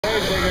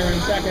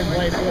second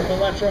place with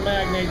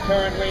Electromagnet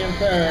currently in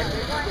third.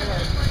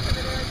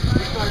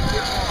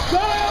 Go!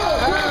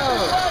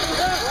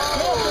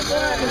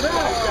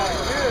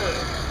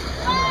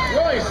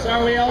 Royce,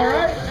 are we all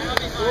right?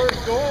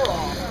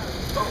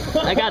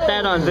 I got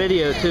that on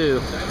video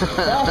too.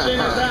 Caution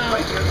is out.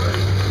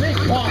 Big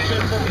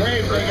caution for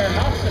Gravedigger.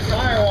 Knocks the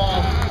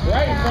firewall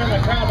right in front of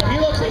the crowd, but he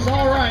looks he's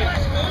all right.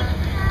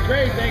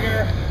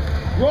 Gravedigger.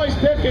 Royce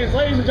Pipkins,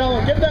 ladies and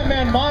gentlemen, give that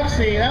man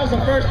moxie. That was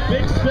the first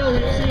big spill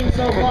we've seen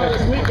so far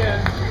this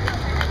weekend.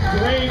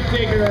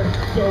 Gravedigger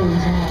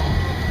goes on.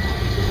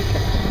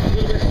 A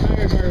little bit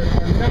tires are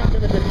not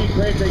going to defeat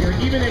Gravedigger,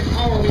 even in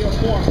Power Wheel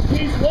form.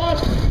 He's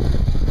lost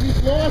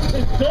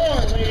his door,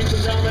 ladies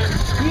and gentlemen.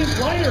 He's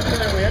lighter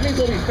currently. That means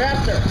he'll be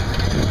faster.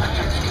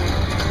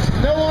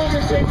 No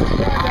longer safe to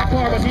drive that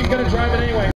car, but he's going to drive it anyway.